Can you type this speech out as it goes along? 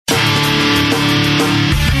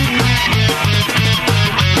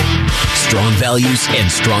Strong values and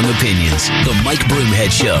strong opinions. The Mike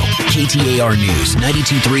Broomhead Show. KTAR News,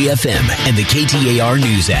 92.3 FM, and the KTAR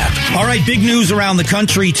News app. All right, big news around the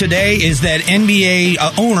country today is that NBA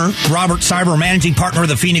owner Robert Sarver, managing partner of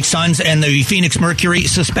the Phoenix Suns and the Phoenix Mercury,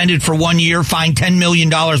 suspended for 1 year, fined $10 million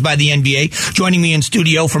by the NBA. Joining me in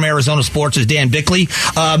studio from Arizona Sports is Dan Bickley.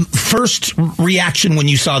 First reaction when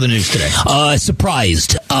you saw the news today?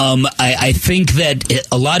 Surprised. I think that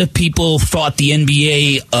a lot of people thought the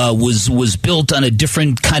NBA was built on a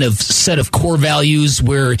different kind of set of core values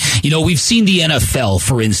where, we've seen the NFL,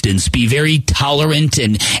 for instance, be very tolerant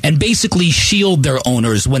and basically shield their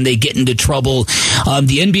owners when they get into trouble.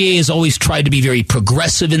 The NBA has always tried to be very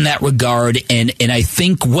progressive in that regard, and I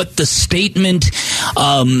think what the statement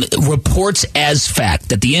reports as fact,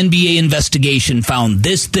 that the NBA investigation found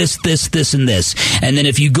this, and this. And then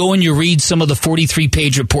if you go and you read some of the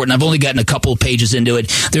 43-page report, and I've only gotten a couple of pages into it,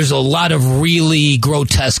 there's a lot of really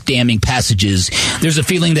grotesque, damning passages. There's a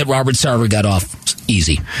feeling that Robert Sarver got off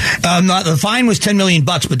easy. The fine was $10 million,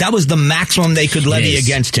 but that was the maximum they could levy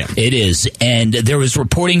against him. It is. And there was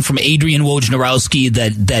reporting from Adrian Wojnarowski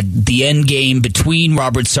that the end game between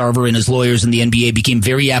Robert Sarver and his lawyers and the NBA became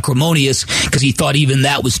very acrimonious because he thought even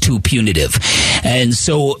that was too punitive. And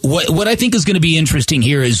so what I think is going to be interesting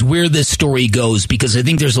here is where this story goes, because I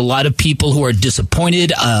think there's a lot of people who are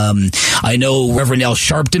disappointed. I know Reverend Al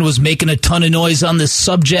Sharpton was making a ton of noise on this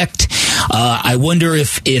subject. I wonder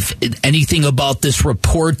if anything about this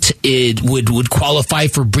report it would qualify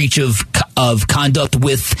for breach of conduct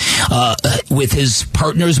with his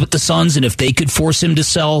partners with the Suns, and if they could force him to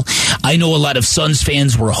sell. I know a lot of Suns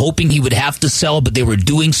fans were hoping he would have to sell, but they were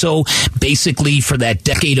doing so basically for that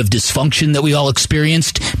decade of dysfunction that we all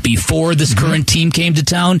experienced before this current team came to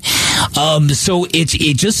town. So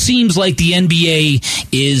it just seems like the NBA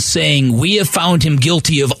is saying, we have found him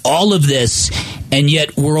guilty of all of this, and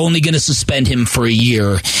yet we're only going to suspend him for a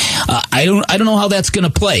year. I don't know how that's going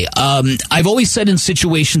to play. I've always said in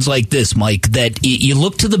situations like this, Mike, that you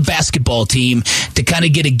look to the basketball team to kind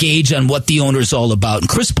of get a gauge on what the owner's all about. And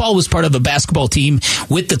Chris Paul was part of a basketball team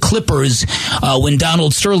with the Clippers when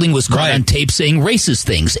Donald Sterling was caught on tape saying racist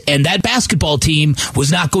things, and that basketball team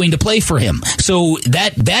was not going to play for him. So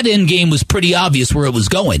that end game was pretty obvious where it was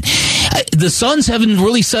going. The Suns haven't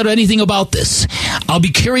really said anything about this. I'll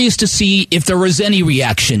be curious to see if there was any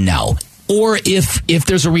reaction now, or if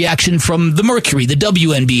there's a reaction from the Mercury, the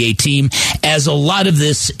WNBA team, as a lot of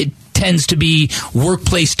this tends to be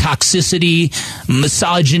workplace toxicity,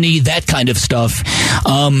 misogyny, that kind of stuff.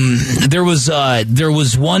 There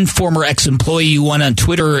was one former ex-employee who went on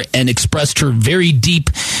Twitter and expressed her very deep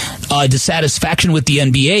dissatisfaction with the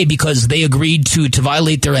NBA because they agreed to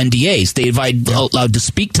violate their NDAs. They allowed to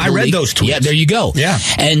speak to the league. I read those tweets. Yeah, there you go. Yeah.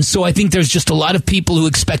 And so I think there's just a lot of people who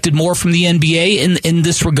expected more from the NBA in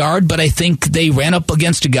this regard, but I think they ran up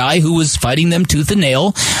against a guy who was fighting them tooth and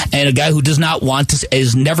nail, and a guy who does not want to,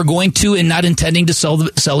 is never going to, and not intending to sell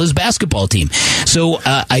his basketball team. So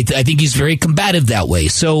I think he's very combative that way.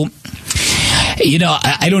 So,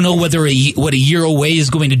 I don't know what a year away is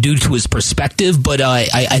going to do to his perspective, but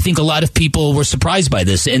I think a lot of people were surprised by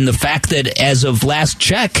this. And the fact that as of last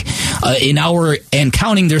check, in hour and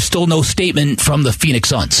counting, there's still no statement from the Phoenix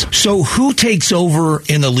Suns. So who takes over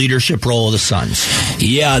in the leadership role of the Suns?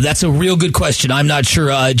 Yeah, that's a real good question. I'm not sure.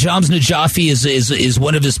 Jams Najafi is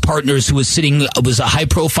one of his partners who was a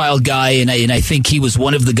high-profile guy, and I think he was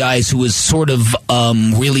one of the guys who was sort of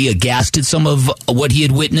really aghast at some of what he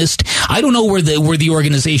had witnessed. I don't know where the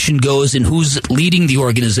organization goes and who's leading the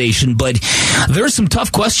organization, but there's some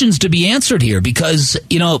tough questions to be answered here because,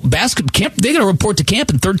 basketball camp, they're going to report to camp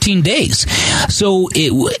in 13 days. So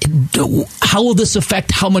how will this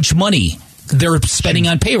affect how much money they're spending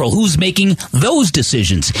on payroll? Who's making those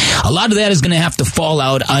decisions? A lot of that is going to have to fall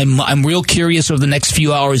out. I'm real curious over the next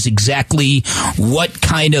few hours exactly what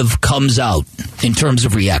kind of comes out in terms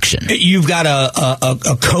of reaction. You've got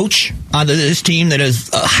a coach on this team that is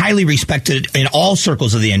highly respected in all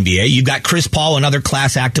circles of the NBA. You've got Chris Paul, another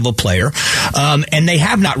class act of a player, and they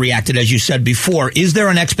have not reacted, as you said before. Is there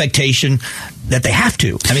an expectation that they have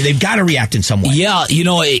to? I mean, they've got to react in some way. Yeah,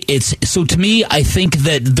 it's so to me, I think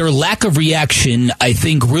that their lack of reaction, I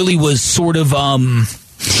think, really was sort of the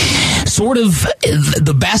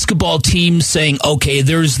basketball team saying, okay,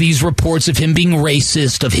 there's these reports of him being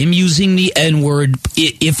racist, of him using the N-word.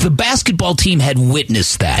 If the basketball team had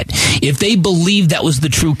witnessed that, if they believed that was the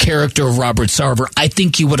true character of Robert Sarver, I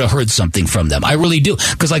think you would have heard something from them. I really do.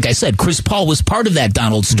 Because like I said, Chris Paul was part of that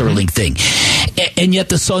Donald Sterling thing. And yet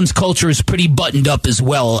the Suns culture is pretty buttoned up as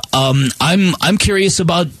well. I'm curious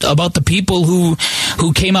about the people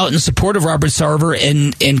who came out in support of Robert Sarver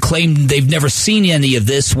and claimed they've never seen any of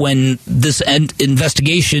this when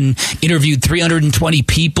investigation interviewed 320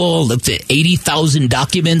 people, looked at 80,000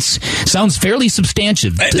 documents. Sounds fairly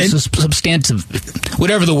substantive. Substantive,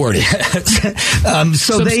 whatever the word is.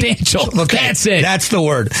 Substantial. That's it. That's the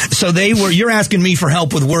word. So you're asking me for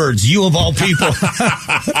help with words. You of all people.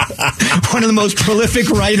 One of the most prolific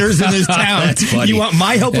writers in this town. That's funny. You want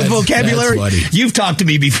my help with vocabulary? You've talked to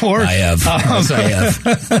me before. I have. Yes, I have.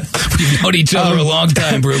 We've known each other a long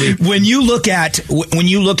time, Ruby. When you look at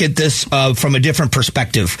this from a different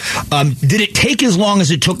perspective, did it take as long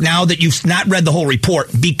as it took now that you've not read the whole report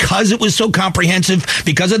because it was so comprehensive,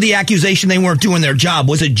 because of the accusation they weren't doing their job?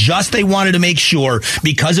 Was it just they wanted to make sure,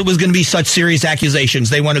 because it was going to be such serious accusations,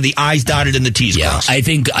 they wanted the I's dotted and the T's crossed? I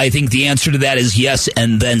think the answer to that is yes,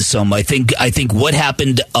 and then some. I think what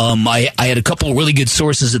happened, I had a couple of really good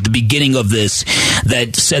sources at the beginning of this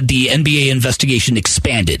that said the NBA investigation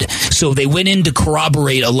expanded. So they went in to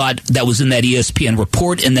corroborate a lot that was in that ESPN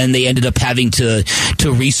report, and then they ended up having to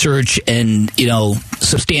research and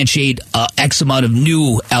substantiate X amount of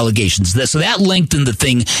new allegations. So that lengthened the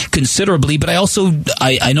thing considerably. But I also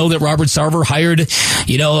I know that Robert Sarver hired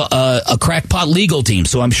a crackpot legal team,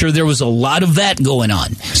 so I'm sure there was a lot of that going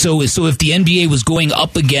on. So if the NBA was going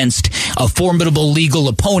up against a formidable legal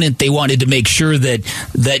opponent, they wanted to make sure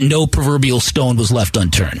that no proverbial stone was left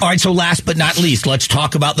unturned. All right, so last but not least, let's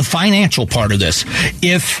talk about the financial part of this.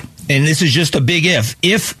 And this is just a big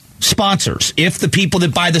if sponsors, if the people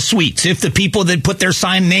that buy the suites, if the people that put their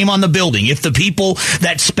name on the building, if the people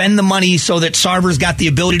that spend the money so that Sarver's got the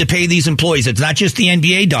ability to pay these employees, it's not just the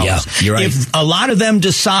NBA dollars. Yeah, you're right. If a lot of them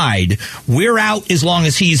decide we're out as long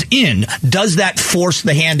as he's in, does that force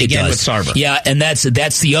the hand again with Sarver? Yeah, and that's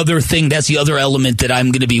the other thing, that's the other element that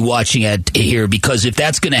I'm going to be watching at here, because if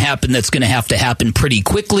that's going to happen, that's going to have to happen pretty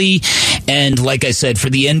quickly. And like I said,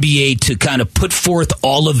 for the NBA to kind of put forth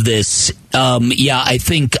all of this, I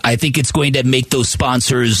think it's going to make those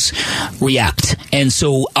sponsors react. And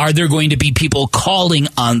so are there going to be people calling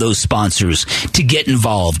on those sponsors to get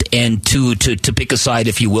involved and to pick a side,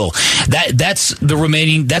 if you will? That's the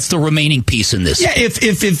remaining piece in this. Yeah,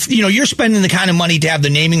 if you're spending the kind of money to have the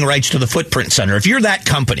naming rights to the Footprint Center, if you're that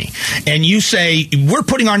company and you say we're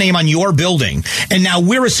putting our name on your building and now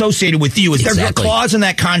we're associated with you, is there a clause in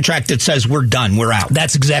that contract that says we're done, we're out?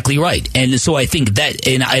 That's exactly right. And so I think that,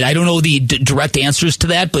 and I don't know the direct answers to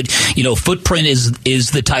that, but Footprint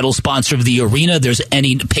is the title sponsor of the arena. There's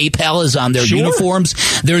PayPal is on their uniforms.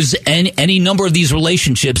 There's any number of these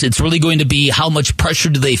relationships. It's really going to be how much pressure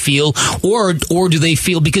do they feel, or do they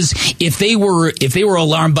feel, because if they were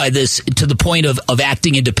alarmed by this to the point of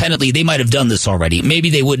acting independently, they might have done this already.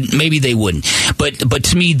 Maybe they wouldn't. Maybe they wouldn't. But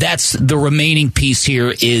to me, that's the remaining piece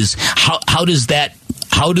here is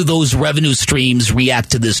how do those revenue streams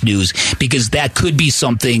react to this news? Because that could be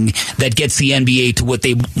something that gets the NBA to what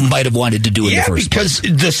they might have wanted to do in the first place.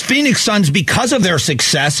 Because the Phoenix Suns, because of their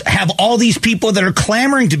success, have all these people that are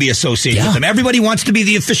clamoring to be associated with them. Everybody wants to be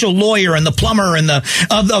the official lawyer and the plumber and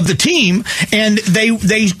of the team, and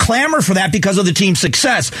they clamor for that because of the team's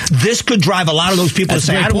success. This could drive a lot of those people to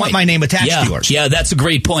say, I don't want my name attached to yours. Yeah, that's a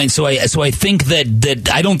great point. So I think that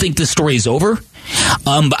I don't think this story is over.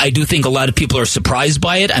 But I do think a lot of people are surprised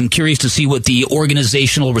by it. I'm curious to see what the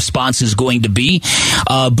organizational response is going to be.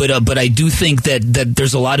 But I do think that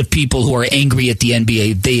there's a lot of people who are angry at the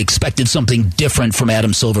NBA. They expected something different from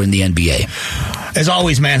Adam Silver in the NBA. As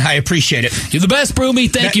always, man, I appreciate it. You're the best, Broomy.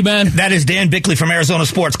 Thank you, man. That is Dan Bickley from Arizona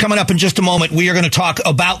Sports. Coming up in just a moment, we are going to talk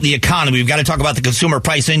about the economy. We've got to talk about the Consumer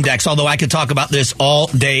Price Index, although I could talk about this all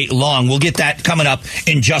day long. We'll get that coming up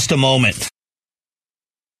in just a moment.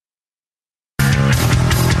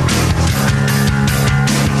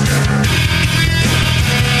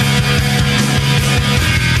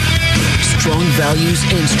 Strong values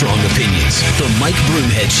and strong opinions. The Mike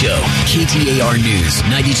Broomhead Show. KTAR News,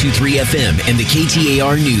 92.3 FM, and the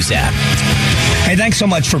KTAR News app. Hey, thanks so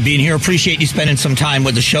much for being here. Appreciate you spending some time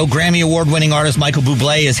with the show. Grammy Award-winning artist Michael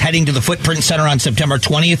Bublé is heading to the Footprint Center on September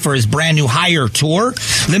 20th for his brand new Higher Tour.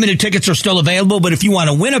 Limited tickets are still available, but if you want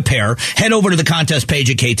to win a pair, head over to the contest page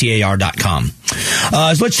at KTAR.com.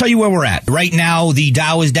 So let's tell you where we're at. Right now, the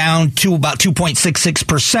Dow is down to about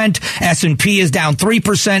 2.66%. S&P is down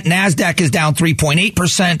 3%. NASDAQ is down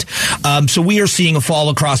 3.8%. So we are seeing a fall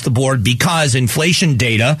across the board because inflation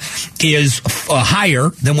data is higher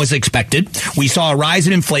than was expected. We saw a rise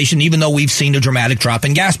in inflation even though we've seen a dramatic drop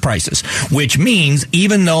in gas prices, which means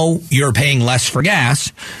even though you're paying less for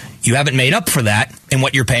gas, you haven't made up for that in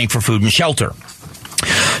what you're paying for food and shelter.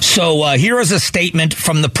 So here is a statement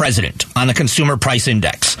from the president on the Consumer Price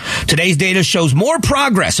Index. Today's data shows more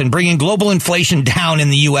progress in bringing global inflation down in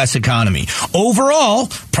the U.S. economy. Overall,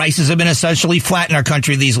 prices have been essentially flat in our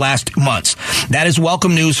country these last months. That is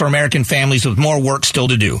welcome news for American families with more work still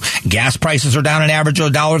to do. Gas prices are down an average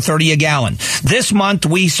of $1.30 a gallon. This month,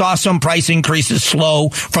 we saw some price increases slow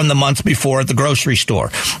from the months before at the grocery store.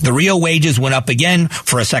 The real wages went up again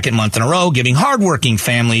for a second month in a row, giving hardworking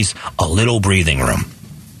families a little breathing room.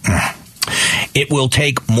 It will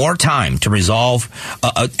take more time to resolve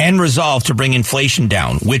to bring inflation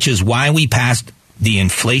down, which is why we passed the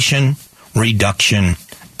Inflation Reduction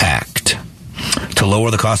Act to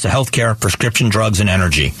lower the cost of healthcare, prescription drugs, and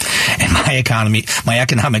energy. And my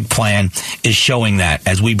economic plan is showing that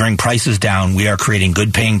as we bring prices down, we are creating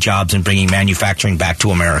good-paying jobs and bringing manufacturing back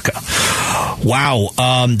to America. Wow.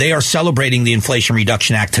 They are celebrating the Inflation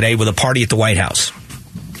Reduction Act today with a party at the White House.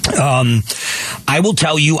 I will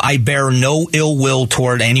tell you, I bear no ill will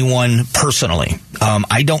toward anyone personally.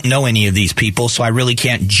 I don't know any of these people, so I really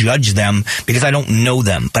can't judge them because I don't know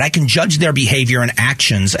them. But I can judge their behavior and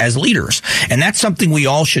actions as leaders. And that's something we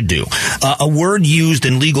all should do. A word used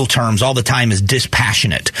in legal terms all the time is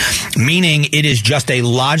dispassionate, meaning it is just a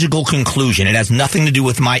logical conclusion. It has nothing to do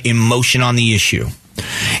with my emotion on the issue.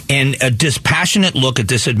 And a dispassionate look at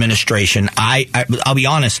this administration, I'll be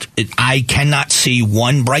honest, I cannot see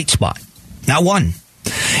one bright spot. Not one.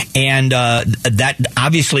 And that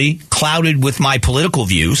obviously clouded with my political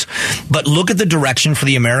views. But look at the direction for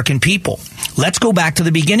the American people. Let's go back to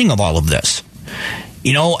the beginning of all of this.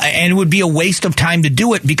 You know, and it would be a waste of time to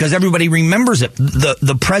do it because everybody remembers it.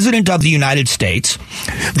 The President of the United States,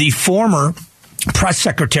 the former press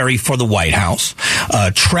secretary for the White House,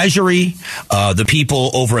 Treasury, the people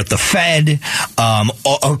over at the Fed,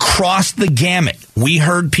 across the gamut. We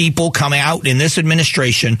heard people come out in this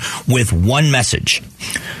administration with one message,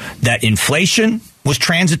 that inflation was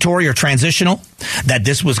transitory or transitional, that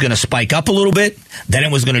this was going to spike up a little bit, then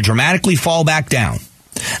it was going to dramatically fall back down.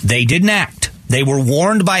 They didn't act. They were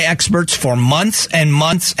warned by experts for months and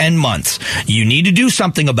months and months. You need to do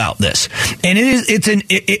something about this. And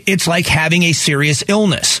it's like having a serious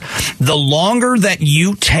illness. The longer that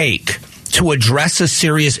you take to address a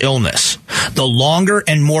serious illness, the longer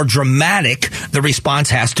and more dramatic the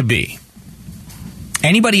response has to be.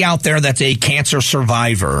 Anybody out there that's a cancer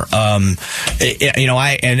survivor, it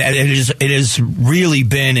has really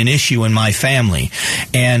been an issue in my family.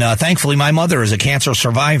 And thankfully, my mother is a cancer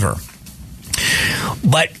survivor.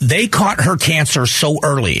 But they caught her cancer so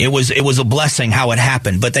early. It was a blessing how it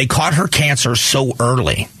happened. But they caught her cancer so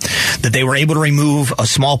early that they were able to remove a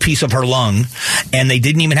small piece of her lung, and they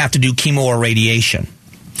didn't even have to do chemo or radiation.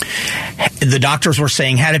 The doctors were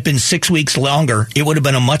saying, had it been 6 weeks longer, it would have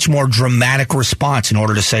been a much more dramatic response in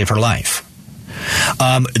order to save her life.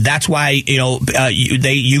 That's why,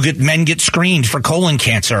 men get screened for colon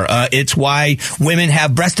cancer. It's why women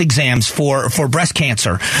have breast exams for breast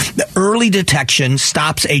cancer. The early detection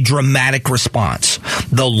stops a dramatic response.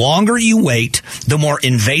 The longer you wait, the more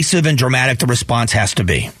invasive and dramatic the response has to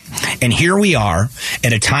be. And here we are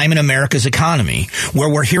at a time in America's economy where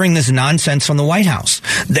we're hearing this nonsense from the White House.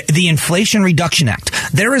 The Inflation Reduction Act.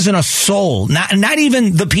 There isn't a soul, not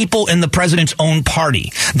even the people in the president's own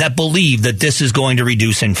party, that believe that this is going to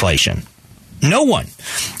reduce inflation. No one.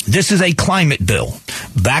 This is a climate bill.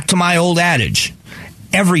 Back to my old adage,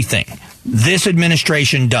 everything this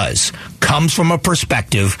administration does comes from a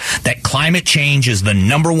perspective that climate change is the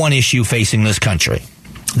number one issue facing this country.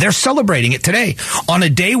 They're celebrating it today. On a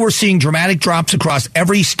day we're seeing dramatic drops across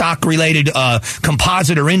every stock-related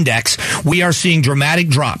composite or index. We are seeing dramatic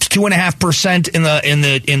drops. 2.5%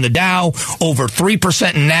 in the Dow, over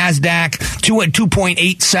 3% in NASDAQ,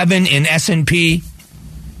 2.87 in S&P.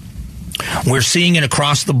 We're seeing it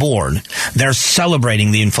across the board. They're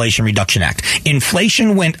celebrating the Inflation Reduction Act.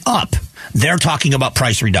 Inflation went up. They're talking about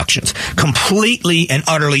price reductions. Completely and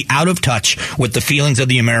utterly out of touch with the feelings of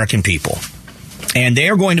the American people. And they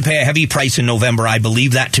are going to pay a heavy price in November. I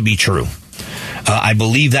believe that to be true. I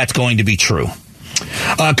believe that's going to be true.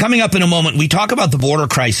 Coming up in a moment, we talk about the border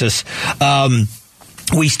crisis.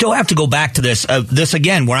 We still have to go back to this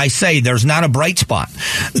again, where I say there's not a bright spot.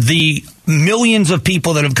 The millions of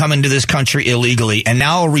people that have come into this country illegally, and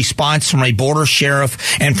now a response from a border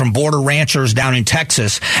sheriff and from border ranchers down in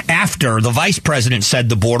Texas after the vice president said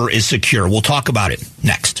the border is secure. We'll talk about it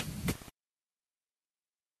next.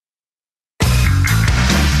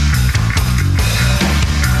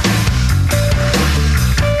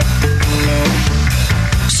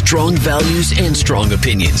 Strong values and strong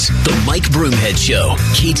opinions. The Mike Broomhead Show.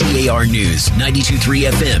 KTAR News,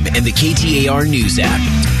 92.3 FM, and the KTAR News app.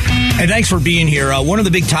 Hey, thanks for being here. One of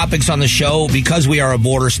the big topics on the show, because we are a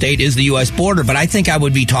border state, is the U.S. border. But I think I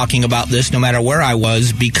would be talking about this no matter where I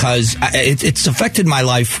was, because it's affected my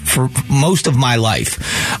life for most of my life.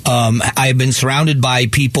 I've been surrounded by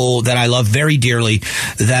people that I love very dearly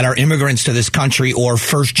that are immigrants to this country or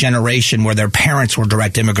first generation, where their parents were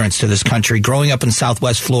direct immigrants to this country. Growing up in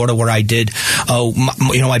Southwest Florida, where I did,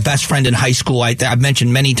 my best friend in high school, I've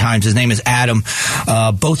mentioned many times, his name is Adam.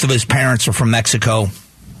 Both of his parents are from Mexico,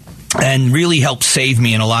 and really helped save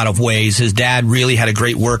me in a lot of ways. His dad really had a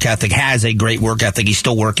great work ethic, has a great work ethic. He's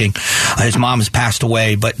still working. His mom has passed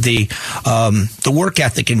away, but the work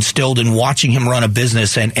ethic instilled in watching him run a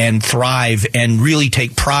business and thrive and really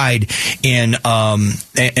take pride in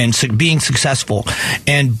being successful,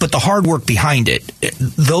 but the hard work behind it,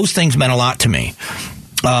 those things meant a lot to me.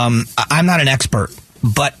 I'm not an expert,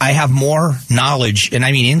 but I have more knowledge, and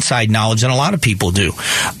I mean inside knowledge, than a lot of people do.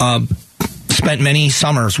 Spent many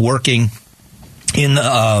summers working in the,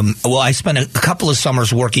 I spent a couple of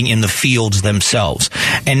summers working in the fields themselves,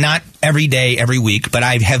 and not every day, every week, but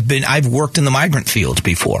I've worked in the migrant fields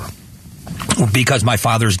before, because my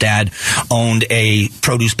father's dad owned a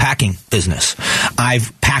produce packing business.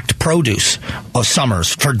 I've packed produce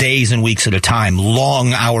summers for days and weeks at a time,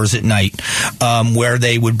 long hours at night, where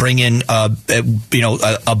they would bring in,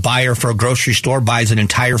 a buyer for a grocery store buys an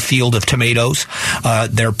entire field of tomatoes.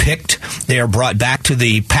 They're picked. They are brought back to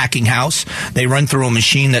the packing house. They run through a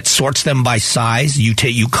machine that sorts them by size.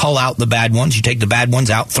 You cull out the bad ones. You take the bad ones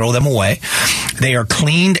out, throw them away. They are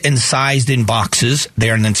cleaned and sized in boxes. They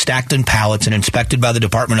are then stacked in pallets and inspected by the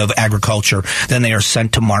Department of Agriculture. Then they are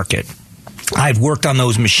sent to market. I've worked on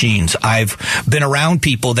those machines. I've been around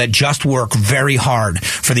people that just work very hard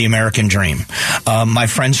for the American dream. My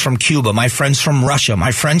friends from Cuba, my friends from Russia,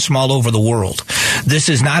 my friends from all over the world. This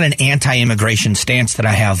is not an anti-immigration stance that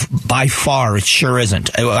I have. By far, it sure isn't.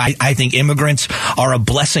 I think immigrants are a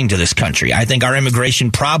blessing to this country. I think our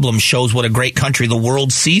immigration problem shows what a great country the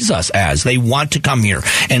world sees us as. They want to come here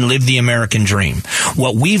and live the American dream.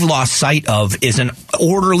 What we've lost sight of is an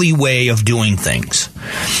orderly way of doing things.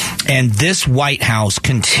 And this White House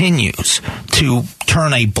continues to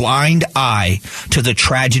turn a blind eye to the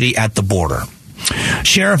tragedy at the border.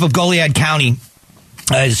 Sheriff of Goliad County,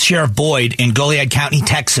 Sheriff Boyd in Goliad County,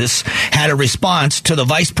 Texas, had a response to the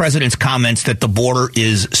vice president's comments that the border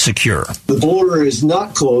is secure. The border is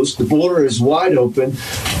not closed. The border is wide open.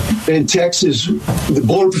 In Texas, the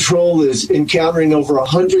Border Patrol is encountering over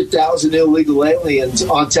 100,000 illegal aliens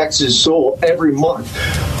on Texas soil every month.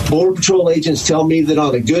 Border Patrol agents tell me that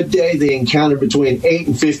on a good day, they encounter between 8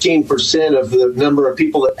 and 15% of the number of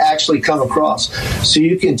people that actually come across. So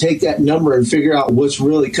you can take that number and figure out what's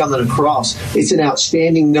really coming across. It's an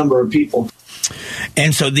outstanding number of people.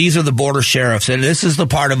 And so these are the border sheriffs. And this is the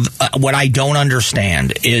part of what I don't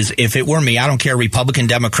understand is, if it were me, I don't care, Republican,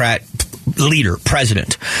 Democrat, leader,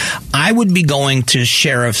 president, I would be going to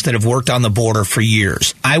sheriffs that have worked on the border for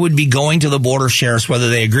years. I would be going to the border sheriffs, whether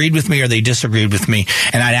they agreed with me or they disagreed with me,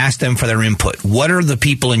 and I'd ask them for their input. What are the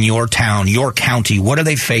people in your town, your county, what are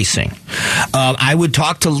they facing? I would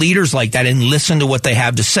talk to leaders like that and listen to what they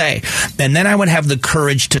have to say. And then I would have the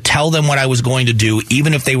courage to tell them what I was going to do,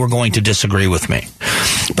 even if they were going to disagree with me.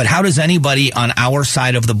 But how does anybody on our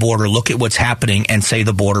side of the border look at what's happening and say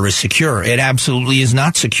the border is secure? It absolutely is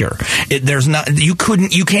not secure. You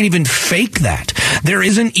can't even fake that. There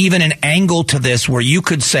isn't even an angle to this where you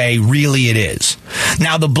could say, really it is.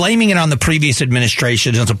 Now, the blaming it on the previous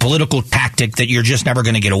administration is a political tactic that you're just never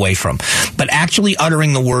going to get away from. But actually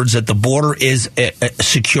uttering the words that the border is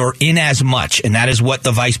secure in as much, and that is what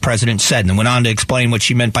the vice president said, and then went on to explain what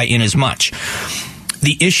she meant by in as much.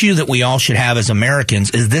 The issue that we all should have as Americans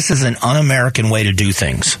is this is an un-American way to do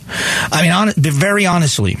things. I mean, very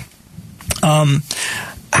honestly,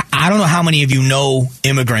 I don't know how many of you know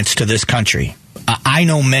immigrants to this country. I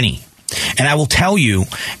know many. And I will tell you,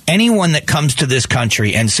 anyone that comes to this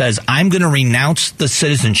country and says, I'm going to renounce the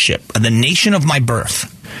citizenship of the nation of my birth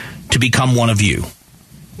to become one of you,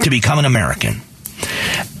 to become an American,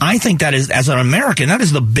 I think that is, as an American, that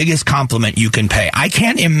is the biggest compliment you can pay. I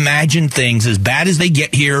can't imagine things as bad as they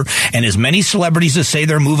get here, and as many celebrities that say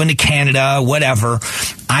they're moving to Canada, whatever.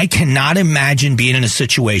 I cannot imagine being in a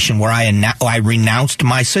situation where I renounced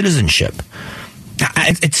my citizenship.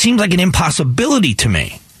 It seems like an impossibility to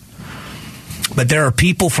me. But there are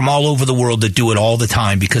people from all over the world that do it all the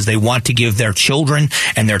time because they want to give their children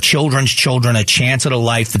and their children's children a chance at a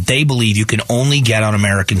life that they believe you can only get on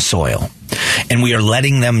American soil. And we are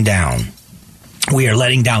letting them down. We are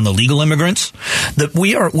letting down the legal immigrants.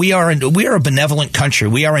 We are a benevolent country.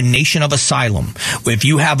 We are a nation of asylum. If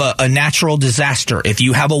you have a natural disaster, if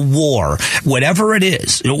you have a war, whatever it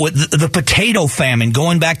is, the potato famine,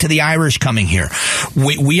 going back to the Irish coming here,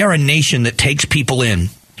 we are a nation that takes people in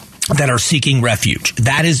that are seeking refuge.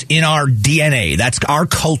 That is in our DNA. That's our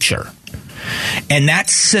culture. And that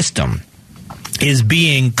system is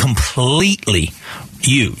being completely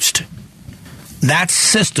used. That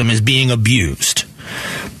system is being abused.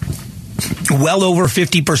 Well over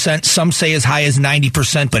 50%, some say as high as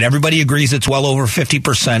 90%, but everybody agrees it's well over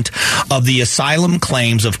 50% of the asylum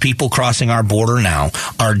claims of people crossing our border now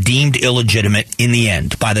are deemed illegitimate in the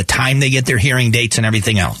end, by the time they get their hearing dates and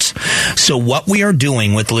everything else. So what we are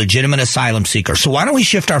doing with legitimate asylum seekers, so why don't we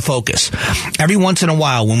shift our focus? Every once in a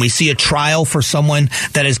while, when we see a trial for someone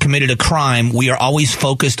that has committed a crime, we are always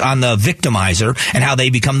focused on the victimizer and how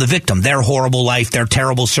they become the victim, their horrible life, their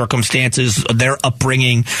terrible circumstances, their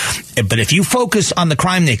upbringing. But if you focus on the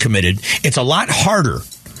crime they committed, it's a lot harder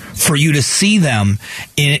for you to see them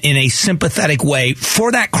in a sympathetic way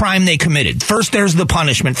for that crime they committed. First, there's the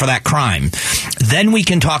punishment for that crime. Then we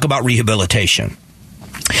can talk about rehabilitation.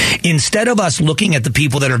 Instead of us looking at the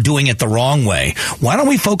people that are doing it the wrong way, why don't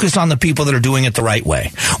we focus on the people that are doing it the right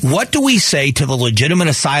way? What do we say to the legitimate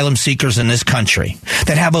asylum seekers in this country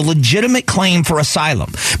that have a legitimate claim for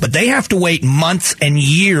asylum, but they have to wait months and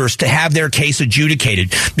years to have their case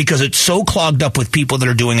adjudicated because it's so clogged up with people that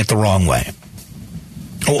are doing it the wrong way?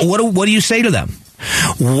 What do you say to them?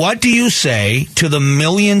 What do you say to the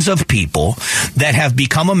millions of people that have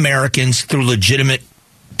become Americans through legitimate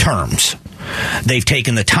terms? They've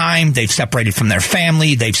taken the time, they've separated from their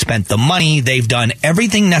family, they've spent the money, they've done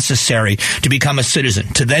everything necessary to become a citizen,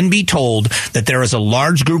 to then be told that there is a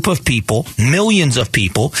large group of people, millions of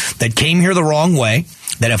people, that came here the wrong way,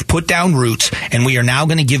 that have put down roots, and we are now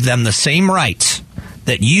going to give them the same rights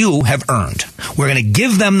that you have earned. We're going to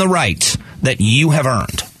give them the rights that you have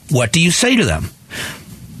earned. What do you say to them?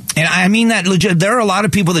 And I mean that legit. There are a lot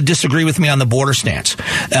of people that disagree with me on the border stance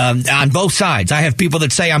on both sides. I have people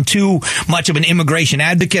that say I'm too much of an immigration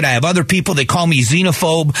advocate. I have other people that call me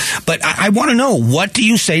xenophobe. But I want to know, what do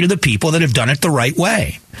you say to the people that have done it the right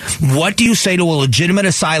way? What do you say to a legitimate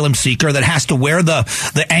asylum seeker that has to wear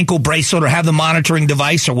the ankle bracelet or have the monitoring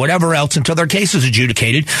device or whatever else until their case is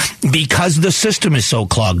adjudicated because the system is so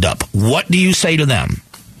clogged up? What do you say to them?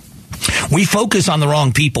 We focus on the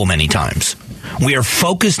wrong people many times. We are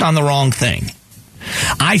focused on the wrong thing.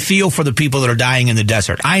 I feel for the people that are dying in the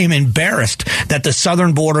desert. I am embarrassed that the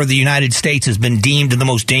southern border of the United States has been deemed the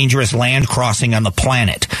most dangerous land crossing on the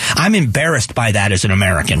planet. I'm embarrassed by that as an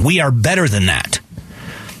American. We are better than that.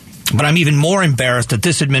 But I'm even more embarrassed that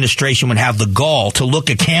this administration would have the gall to look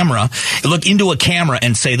into a camera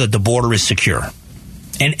and say that the border is secure.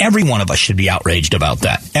 And every one of us should be outraged about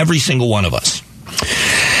that. Every single one of us.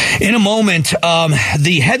 In a moment,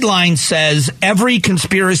 the headline says, every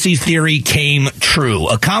conspiracy theory came true.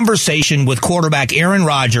 A conversation with quarterback Aaron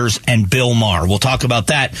Rodgers and Bill Maher. We'll talk about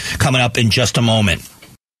that coming up in just a moment.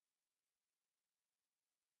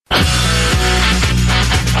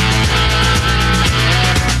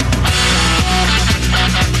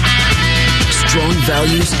 Strong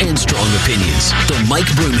values and strong opinions. The Mike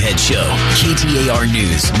Broomhead Show. KTAR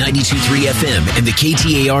News, 92.3 FM, and the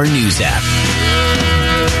KTAR News app.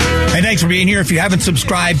 Hey, thanks for being here. If you haven't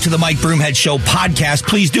subscribed to the Mike Broomhead Show podcast,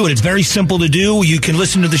 please do it. It's very simple to do. You can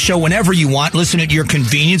listen to the show whenever you want. Listen at your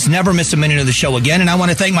convenience. Never miss a minute of the show again. And I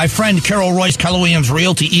want to thank my friend Carol Royce, Keller Williams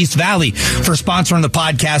Realty East Valley, for sponsoring the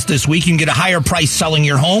podcast this week. You can get a higher price selling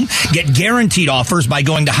your home. Get guaranteed offers by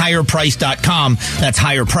going to higherprice.com. That's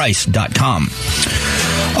higherprice.com.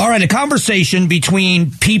 All right, a conversation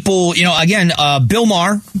between people, Bill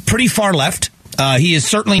Maher, pretty far left. He is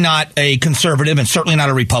certainly not a conservative and certainly not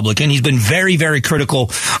a Republican. He's been very, very critical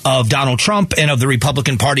of Donald Trump and of the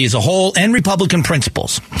Republican Party as a whole and Republican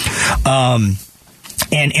principles. And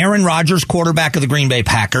Aaron Rodgers, quarterback of the Green Bay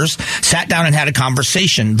Packers, sat down and had a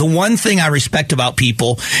conversation. The one thing I respect about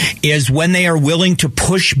people is when they are willing to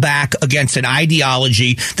push back against an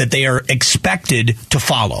ideology that they are expected to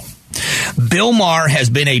follow. Bill Maher has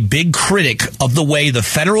been a big critic of the way the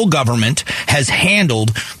federal government has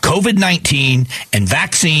handled COVID-19 and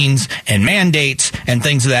vaccines and mandates and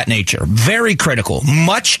things of that nature. Very critical,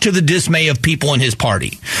 much to the dismay of people in his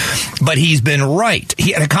party. But he's been right.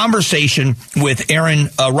 He had a conversation with Aaron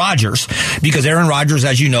Rodgers because Aaron Rodgers,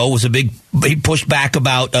 as you know, he pushed back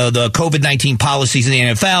about the COVID-19 policies in the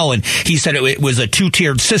NFL, and he said it was a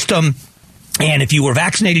two-tiered system. And if you were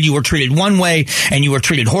vaccinated, you were treated one way, and you were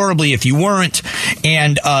treated horribly if you weren't.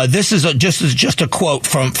 And this is just a quote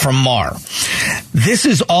from Maher. This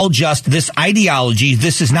is all just this ideology.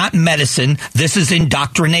 This is not medicine. This is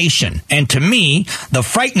indoctrination. And to me, the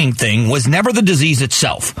frightening thing was never the disease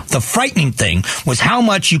itself. The frightening thing was how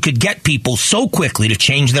much you could get people so quickly to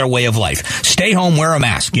change their way of life. Stay home, wear a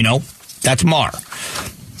mask, you know. That's Maher.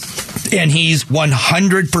 And he's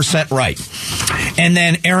 100% right. And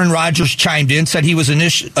then Aaron Rodgers chimed in, said he was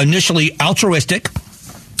initially altruistic.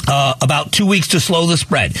 About 2 weeks to slow the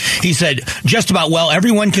spread. He said, just about,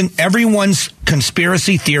 everyone's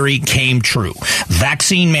conspiracy theory came true.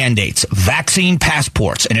 Vaccine mandates, vaccine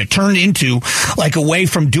passports, and it turned into like a way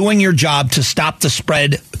from doing your job to stop the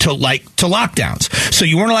spread to lockdowns. So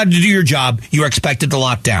you weren't allowed to do your job. You were expected to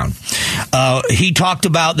lock down. He talked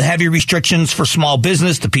about the heavy restrictions for small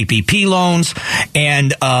business, the PPP loans,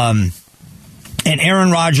 and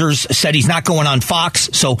Aaron Rodgers said he's not going on Fox,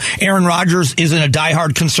 so Aaron Rodgers isn't a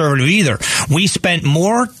diehard conservative either. We spent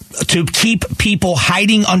more to keep people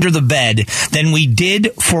hiding under the bed than we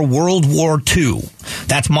did for World War II.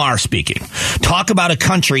 That's Maher speaking. Talk about a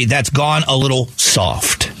country that's gone a little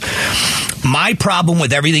soft. My problem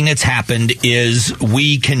with everything that's happened is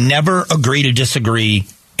we can never agree to disagree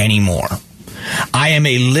anymore. I am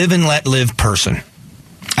a live and let live person.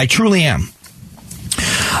 I truly am.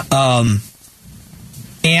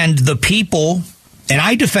 And the people, and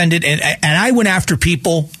I defended, and I went after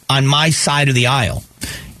people on my side of the aisle.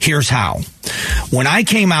 Here's how. When I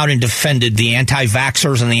came out and defended the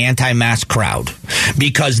anti-vaxxers and the anti-mask crowd,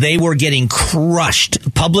 because they were getting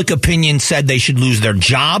crushed, public opinion said they should lose their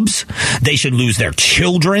jobs, they should lose their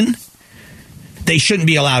children, they shouldn't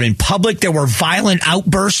be allowed in public. There were violent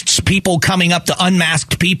outbursts, people coming up to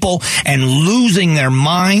unmasked people and losing their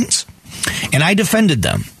minds. And I defended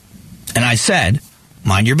them. And I said,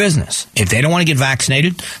 mind your business. If they don't want to get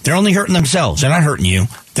vaccinated, they're only hurting themselves. They're not hurting you.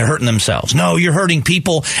 They're hurting themselves. No, you're hurting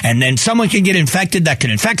people, and then someone can get infected that can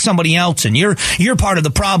infect somebody else, and you're part of the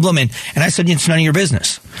problem. And I said, it's none of your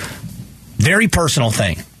business. Very personal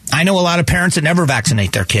thing. I know a lot of parents that never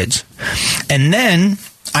vaccinate their kids. And then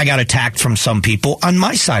I got attacked from some people on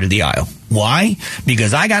my side of the aisle. Why?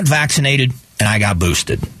 Because I got vaccinated and I got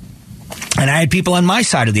boosted. And I had people on my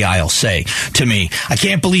side of the aisle say to me, I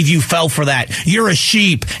can't believe you fell for that. You're a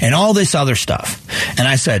sheep and all this other stuff. And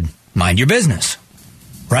I said, mind your business.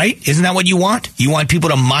 Right? Isn't that what you want? You want people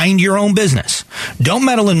to mind your own business. Don't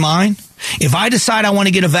meddle in mine. If I decide I want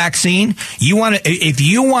to get a vaccine, if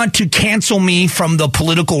you want to cancel me from the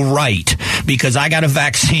political right because I got a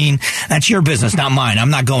vaccine, that's your business, not mine. I'm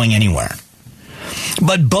not going anywhere.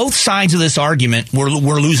 But both sides of this argument were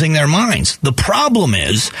losing their minds. The problem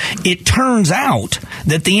is, it turns out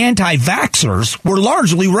that the anti-vaxxers were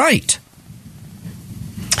largely right.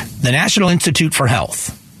 The National Institute for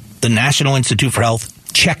Health,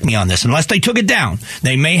 check me on this. Unless they took it down,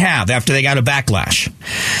 they may have after they got a backlash.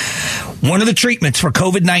 One of the treatments for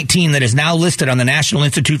COVID-19 that is now listed on the National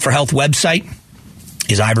Institute for Health website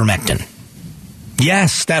is ivermectin.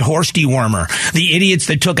 Yes, that horse dewormer. The idiots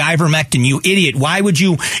that took ivermectin, you idiot. Why would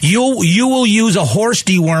you will use a horse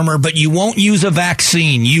dewormer, but you won't use a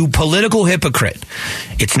vaccine, you political hypocrite.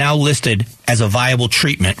 It's now listed as a viable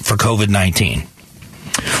treatment for COVID-19.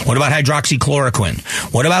 What about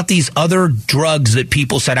hydroxychloroquine? What about these other drugs that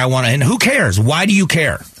people said I want to, and who cares? Why do you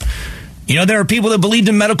care? You know, there are people that believed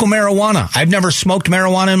in medical marijuana. I've never smoked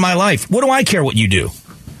marijuana in my life. What do I care what you do?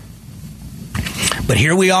 But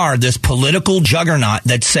here we are, this political juggernaut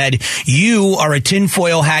that said, you are a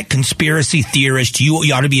tinfoil hat conspiracy theorist. You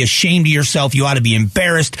ought to be ashamed of yourself. You ought to be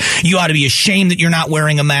embarrassed. You ought to be ashamed that you're not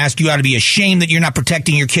wearing a mask. You ought to be ashamed that you're not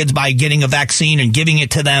protecting your kids by getting a vaccine and giving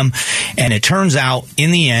it to them. And it turns out,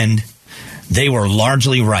 in the end, they were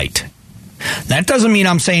largely right. That doesn't mean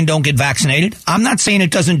I'm saying don't get vaccinated. I'm not saying it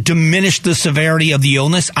doesn't diminish the severity of the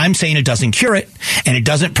illness. I'm saying it doesn't cure it, and it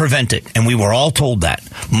doesn't prevent it. And we were all told that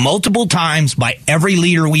multiple times by every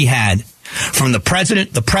leader we had, from the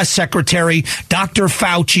president, the press secretary, Dr.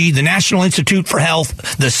 Fauci, the National Institute for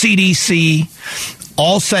Health, the CDC,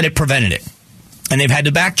 all said it prevented it. And they've had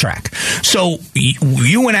to backtrack. So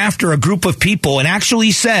you went after a group of people and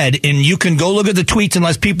actually said, and you can go look at the tweets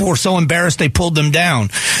unless people were so embarrassed they pulled them down,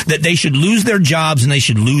 that they should lose their jobs and they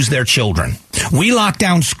should lose their children. We locked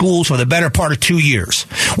down schools for the better part of 2 years.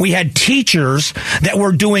 We had teachers that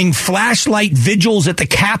were doing flashlight vigils at the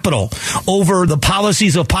Capitol over the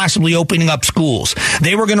policies of possibly opening up schools.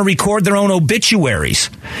 They were going to record their own obituaries,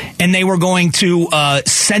 and they were going to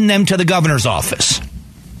send them to the governor's office.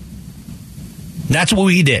 That's what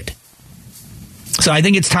we did. So I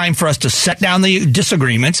think it's time for us to set down the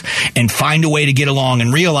disagreements and find a way to get along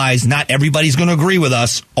and realize not everybody's going to agree with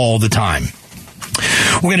us all the time.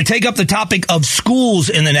 We're going to take up the topic of schools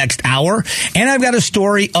in the next hour, and I've got a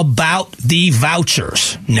story about the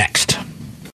vouchers next.